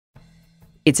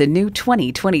It's a new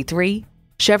 2023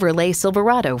 Chevrolet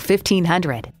Silverado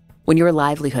 1500. When your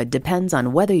livelihood depends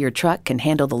on whether your truck can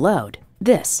handle the load,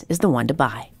 this is the one to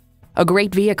buy. A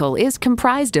great vehicle is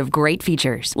comprised of great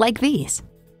features like these: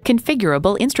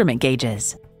 configurable instrument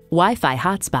gauges, Wi-Fi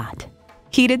hotspot,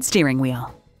 heated steering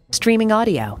wheel, streaming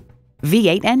audio,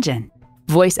 V8 engine,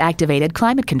 voice-activated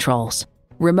climate controls,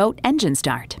 remote engine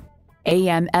start,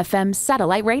 AM/FM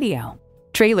satellite radio,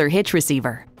 trailer hitch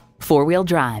receiver, four-wheel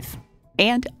drive,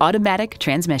 and automatic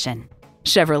transmission.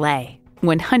 Chevrolet,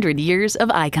 100 years of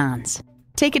icons.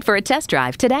 Take it for a test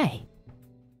drive today.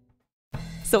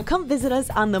 So come visit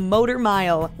us on the Motor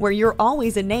Mile, where you're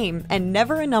always a name and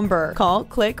never a number. Call,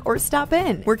 click, or stop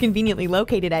in. We're conveniently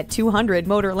located at 200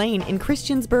 Motor Lane in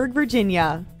Christiansburg,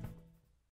 Virginia.